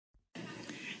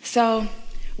So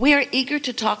we are eager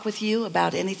to talk with you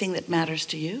about anything that matters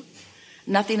to you.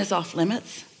 Nothing is off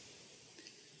limits.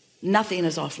 Nothing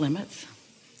is off limits.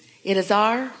 It is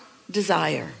our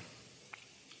desire,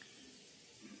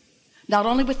 not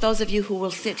only with those of you who will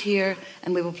sit here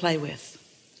and we will play with,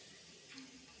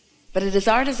 but it is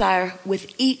our desire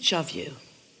with each of you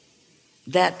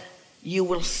that you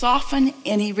will soften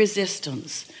any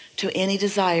resistance to any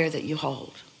desire that you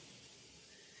hold.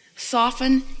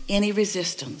 Soften any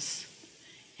resistance.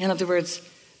 In other words,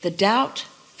 the doubt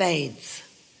fades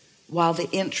while the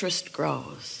interest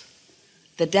grows.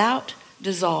 The doubt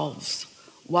dissolves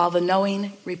while the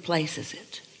knowing replaces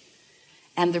it.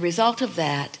 And the result of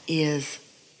that is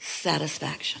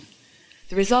satisfaction.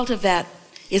 The result of that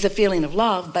is a feeling of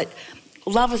love, but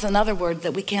love is another word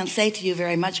that we can't say to you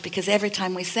very much because every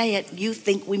time we say it, you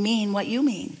think we mean what you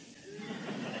mean.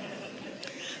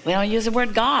 We don't use the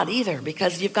word God either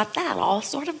because you've got that all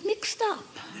sort of mixed up.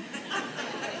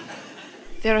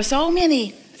 There are so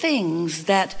many things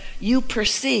that you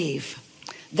perceive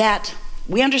that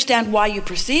we understand why you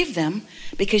perceive them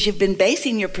because you've been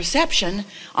basing your perception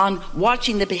on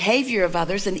watching the behavior of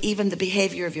others and even the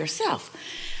behavior of yourself.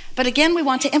 But again, we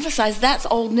want to emphasize that's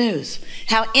old news.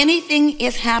 How anything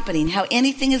is happening, how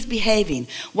anything is behaving,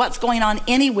 what's going on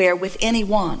anywhere with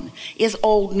anyone is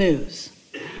old news.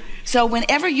 So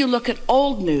whenever you look at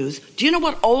old news, do you know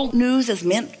what old news is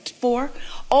meant for?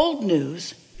 Old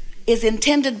news is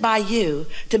intended by you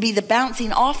to be the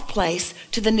bouncing off place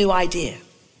to the new idea.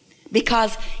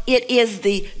 Because it is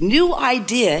the new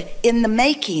idea in the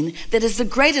making that is the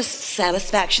greatest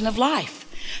satisfaction of life.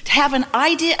 To have an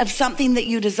idea of something that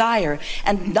you desire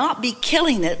and not be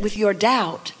killing it with your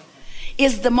doubt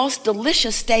is the most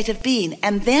delicious state of being.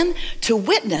 And then to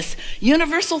witness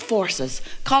universal forces,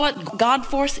 call it God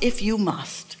force if you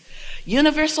must,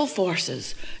 universal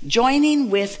forces joining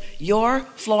with your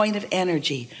flowing of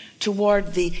energy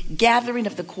toward the gathering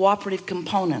of the cooperative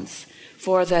components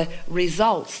for the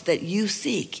results that you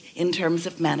seek in terms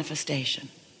of manifestation.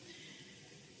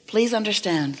 Please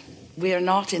understand, we are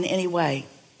not in any way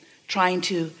trying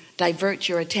to divert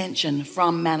your attention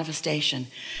from manifestation.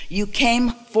 You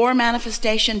came for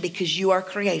manifestation because you are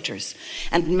creators,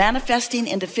 and manifesting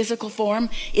into physical form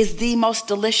is the most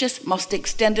delicious, most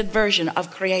extended version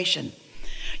of creation.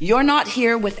 You're not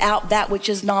here without that which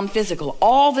is non-physical.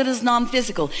 All that is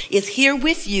non-physical is here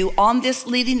with you on this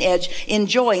leading edge,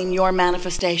 enjoying your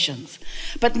manifestations.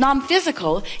 But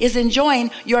non-physical is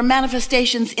enjoying your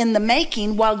manifestations in the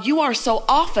making while you are so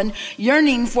often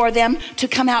yearning for them to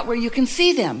come out where you can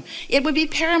see them. It would be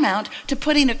paramount to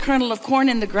putting a kernel of corn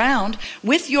in the ground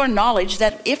with your knowledge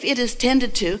that if it is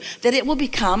tended to, that it will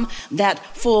become that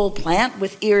full plant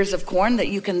with ears of corn that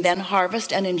you can then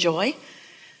harvest and enjoy.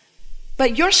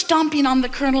 But you're stomping on the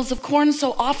kernels of corn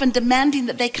so often, demanding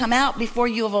that they come out before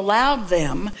you have allowed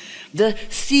them the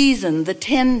season, the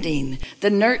tending, the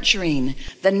nurturing,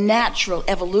 the natural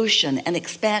evolution and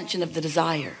expansion of the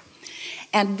desire.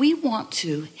 And we want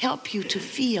to help you to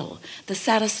feel the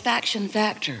satisfaction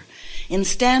factor in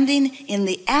standing in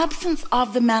the absence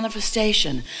of the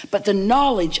manifestation, but the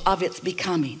knowledge of its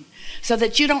becoming. So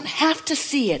that you don't have to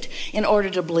see it in order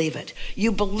to believe it.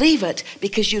 You believe it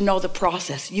because you know the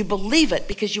process. You believe it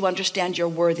because you understand your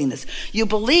worthiness. You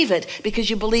believe it because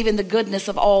you believe in the goodness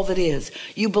of all that is.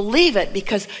 You believe it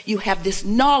because you have this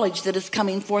knowledge that is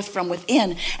coming forth from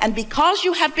within. And because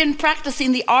you have been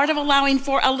practicing the art of allowing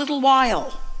for a little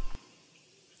while,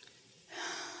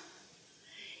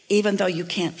 even though you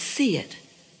can't see it,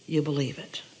 you believe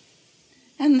it.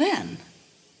 And then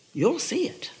you'll see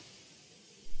it.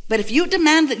 But if you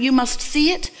demand that you must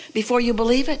see it before you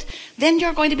believe it, then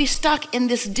you're going to be stuck in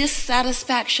this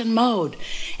dissatisfaction mode.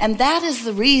 And that is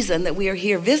the reason that we are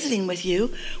here visiting with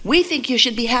you. We think you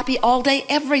should be happy all day,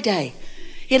 every day.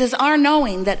 It is our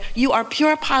knowing that you are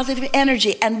pure positive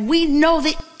energy, and we know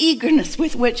the eagerness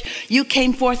with which you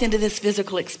came forth into this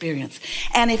physical experience.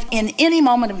 And if in any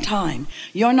moment of time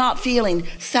you're not feeling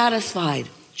satisfied,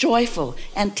 joyful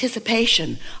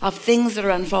anticipation of things that are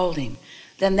unfolding,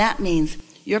 then that means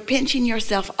you're pinching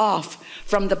yourself off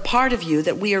from the part of you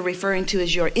that we are referring to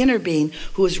as your inner being,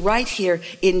 who is right here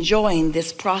enjoying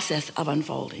this process of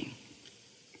unfolding.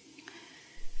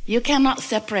 You cannot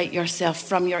separate yourself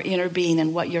from your inner being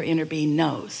and what your inner being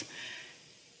knows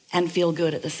and feel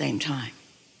good at the same time.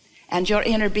 And your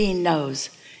inner being knows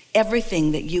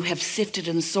everything that you have sifted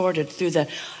and sorted through the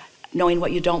knowing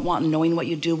what you don't want and knowing what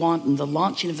you do want, and the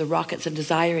launching of the rockets of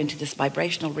desire into this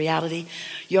vibrational reality.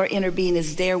 Your inner being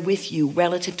is there with you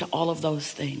relative to all of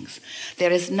those things.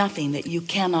 There is nothing that you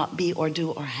cannot be or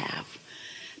do or have.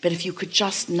 But if you could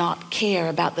just not care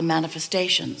about the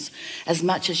manifestations as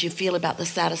much as you feel about the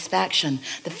satisfaction,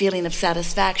 the feeling of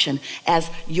satisfaction as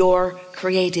your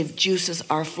creative juices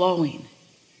are flowing,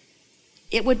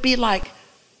 it would be like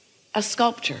a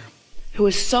sculptor who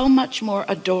is so much more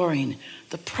adoring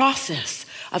the process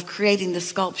of creating the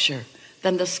sculpture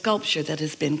than the sculpture that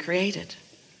has been created.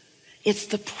 It's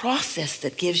the process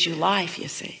that gives you life, you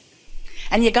see.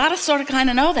 And you got to sort of kind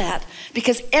of know that,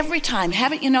 because every time,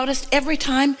 haven't you noticed, every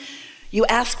time you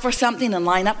ask for something and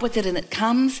line up with it and it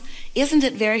comes, isn't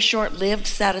it very short-lived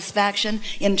satisfaction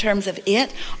in terms of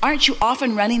it? Aren't you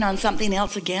often running on something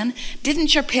else again?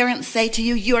 Didn't your parents say to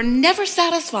you, you are never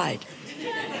satisfied?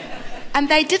 And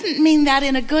they didn't mean that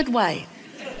in a good way,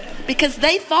 because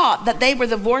they thought that they were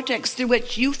the vortex through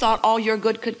which you thought all your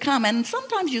good could come. And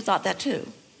sometimes you thought that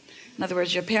too. In other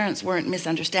words, your parents weren't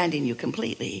misunderstanding you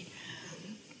completely.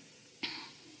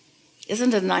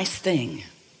 Isn't it a nice thing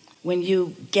when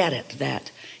you get it,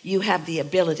 that you have the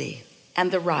ability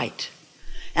and the right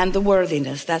and the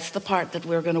worthiness? That's the part that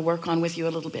we're going to work on with you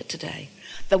a little bit today.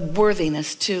 The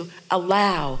worthiness to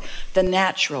allow the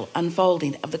natural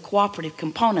unfolding of the cooperative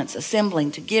components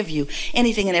assembling to give you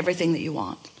anything and everything that you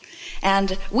want.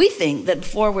 And we think that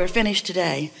before we're finished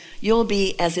today, you'll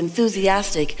be as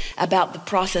enthusiastic about the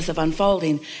process of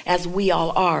unfolding as we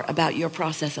all are about your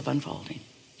process of unfolding.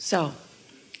 So,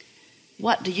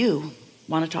 what do you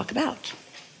want to talk about?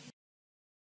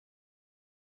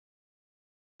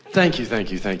 Thank you.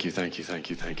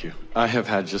 I have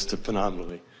had just a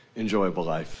phenomenally enjoyable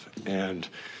life. And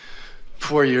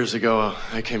 4 years ago,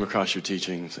 I came across your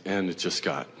teachings, and it just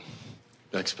got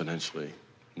exponentially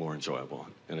more enjoyable.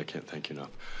 And I can't thank you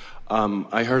enough.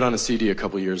 I heard on a CD a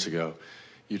couple years ago,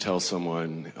 you tell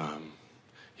someone,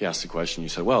 he asked a question, you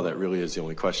said, well, that really is the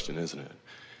only question, isn't it?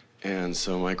 And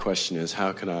so my question is,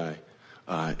 how can I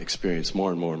experience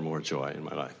more and more joy in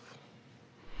my life?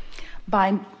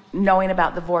 By knowing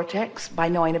about the vortex, by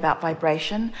knowing about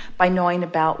vibration, by knowing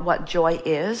about what joy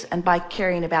is, and by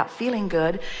caring about feeling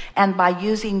good, and by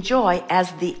using joy as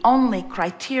the only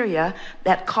criteria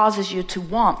that causes you to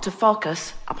want to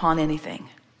focus upon anything.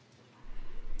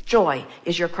 Joy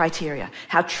is your criteria.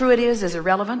 How true it is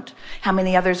irrelevant. How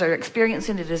many others are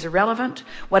experiencing it is irrelevant.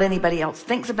 What anybody else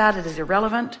thinks about it is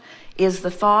irrelevant. Is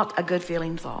the thought a good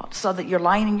feeling thought? So that you're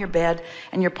lying in your bed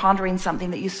and you're pondering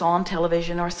something that you saw on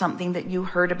television, or something that you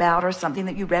heard about, or something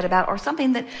that you read about, or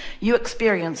something that you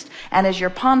experienced. And as you're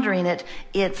pondering it,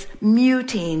 it's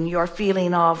muting your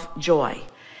feeling of joy.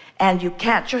 And you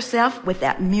catch yourself with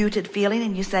that muted feeling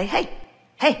and you say,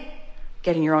 hey,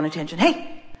 getting your own attention. Hey,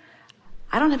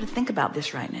 I don't have to think about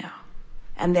this right now.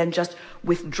 And then just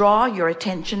withdraw your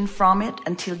attention from it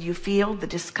until you feel the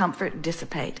discomfort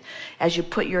dissipate, as you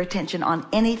put your attention on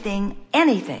anything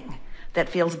that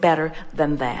feels better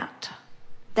than that.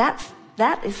 That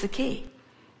is the key.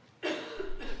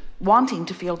 Wanting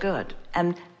to feel good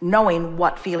and knowing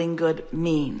what feeling good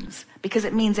means, because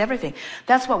it means everything.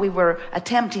 That's what we were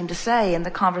attempting to say in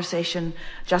the conversation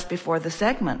just before the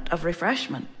segment of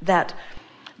refreshment, that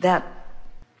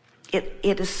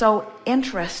it is so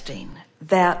interesting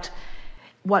that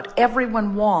what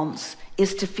everyone wants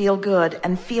is to feel good,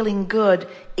 and feeling good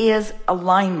is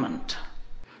alignment.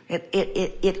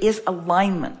 It is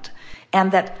alignment,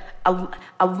 and that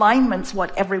alignment's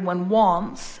what everyone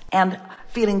wants, and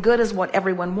feeling good is what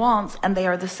everyone wants, and they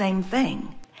are the same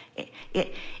thing.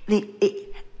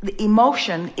 The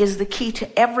emotion is the key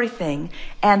to everything,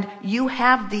 and you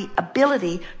have the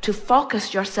ability to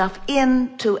focus yourself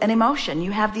into an emotion.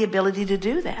 You have the ability to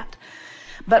do that.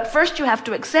 But first you have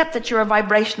to accept that you're a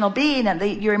vibrational being, and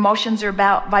your emotions are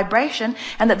about vibration,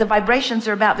 and that the vibrations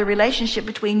are about the relationship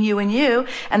between you,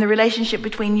 and the relationship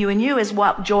between you and you is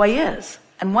what joy is.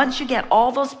 And once you get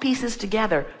all those pieces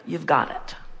together, you've got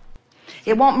it.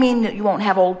 It won't mean that you won't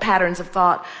have old patterns of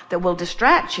thought that will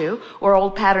distract you, or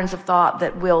old patterns of thought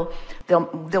that will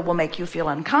make you feel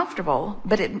uncomfortable.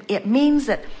 But it means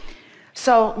that,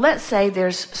 so let's say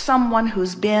there's someone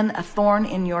who's been a thorn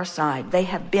in your side. They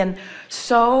have been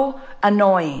so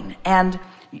annoying, and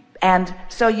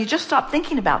so you just stop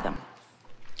thinking about them.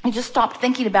 You just stopped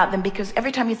thinking about them because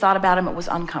every time you thought about them, it was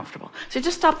uncomfortable. So you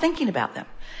just stopped thinking about them.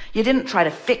 You didn't try to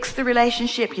fix the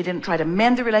relationship. You didn't try to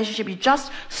mend the relationship. You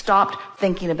just stopped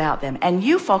thinking about them. And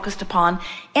you focused upon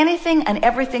anything and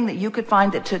everything that you could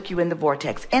find that took you in the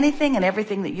vortex. Anything and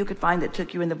everything that you could find that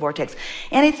took you in the vortex.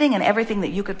 Anything and everything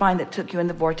that you could find that took you in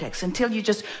the vortex, until you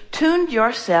just tuned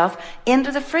yourself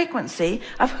into the frequency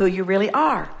of who you really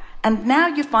are. And now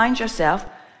you find yourself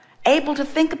able to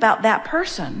think about that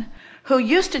person who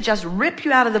used to just rip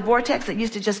you out of the vortex, that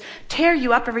used to just tear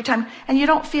you up every time, and you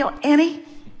don't feel any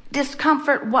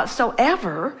discomfort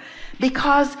whatsoever,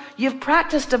 because you've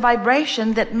practiced a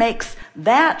vibration that makes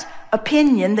that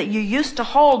opinion that you used to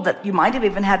hold, that you might have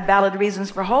even had valid reasons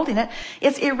for holding it,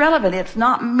 it's irrelevant. It's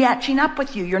not matching up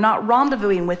with you. You're not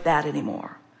rendezvousing with that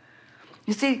anymore.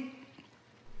 You see,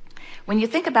 when you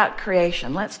think about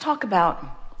creation, let's talk about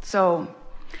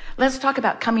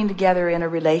coming together in a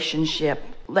relationship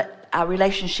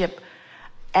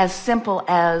as simple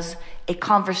as a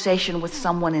conversation with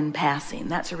someone in passing.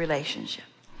 That's a relationship.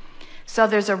 So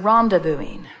there's a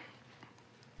rendezvousing.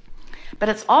 But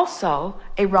it's also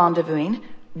a rendezvousing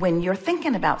when you're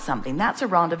thinking about something. That's a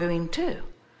rendezvousing too.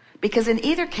 Because in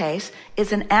either case,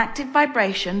 it's an active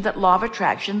vibration that law of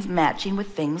attraction's matching with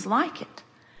things like it.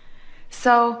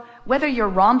 So whether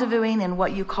you're rendezvousing in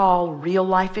what you call real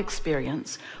life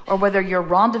experience, or whether you're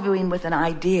rendezvousing with an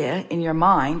idea in your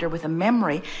mind or with a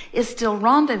memory, is still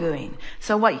rendezvousing.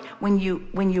 So when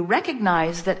you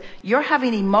recognize that you're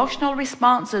having emotional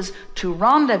responses to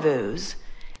rendezvous,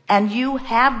 and you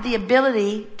have the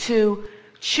ability to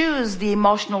choose the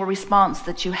emotional response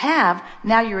that you have,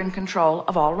 now you're in control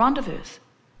of all rendezvous.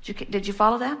 Did you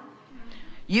follow that?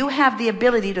 You have the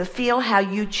ability to feel how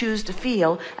you choose to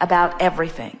feel about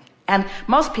everything. And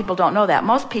most people don't know that.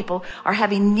 Most people are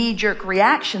having knee-jerk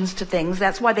reactions to things.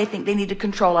 That's why they think they need to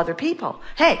control other people.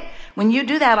 Hey, when you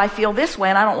do that, I feel this way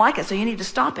and I don't like it, so you need to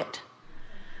stop it.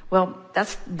 Well,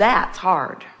 that's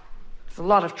hard. There's a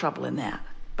lot of trouble in that.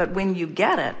 But when you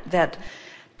get it,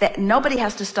 that nobody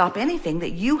has to stop anything,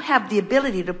 that you have the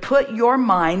ability to put your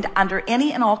mind under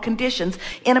any and all conditions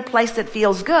in a place that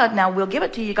feels good. Now, we'll give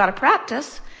it to you. You got to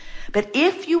practice. But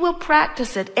if you will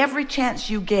practice it every chance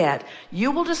you get,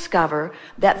 you will discover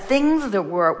that things that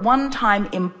were at one time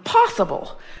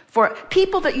impossible for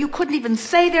people that you couldn't even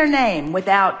say their name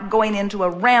without going into a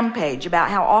rampage about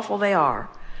how awful they are,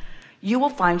 you will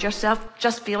find yourself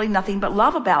just feeling nothing but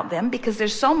love about them, because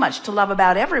there's so much to love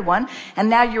about everyone. And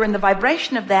now you're in the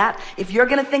vibration of that. If you're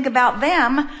going to think about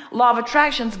them, law of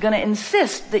attraction is going to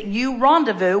insist that you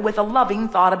rendezvous with a loving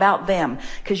thought about them,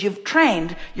 because you've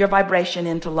trained your vibration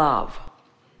into love.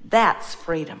 That's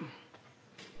freedom.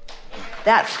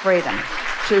 That's freedom.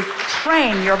 To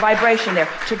train your vibration there.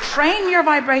 To train your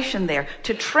vibration there.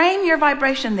 To train your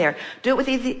vibration there. Do it with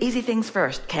easy things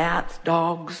first. Cats,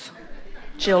 dogs,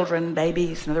 children,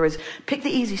 babies. In other words, pick the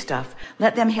easy stuff.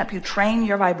 Let them help you train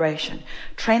your vibration.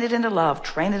 Train it into love,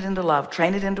 train it into love,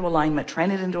 train it into alignment,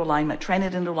 train it into alignment, train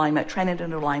it into alignment, train it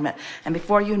into alignment. And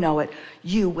before you know it,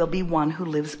 you will be one who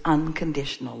lives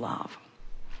unconditional love.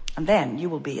 And then you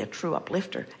will be a true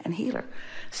uplifter and healer.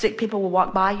 Sick people will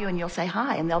walk by you and you'll say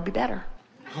hi and they'll be better.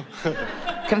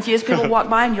 Confused people walk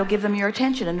by and you'll give them your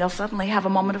attention and they'll suddenly have a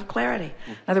moment of clarity.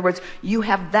 In other words, you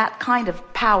have that kind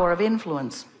of power of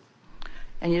influence.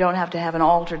 And you don't have to have an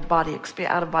altered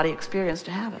out-of-body experience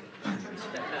to have it.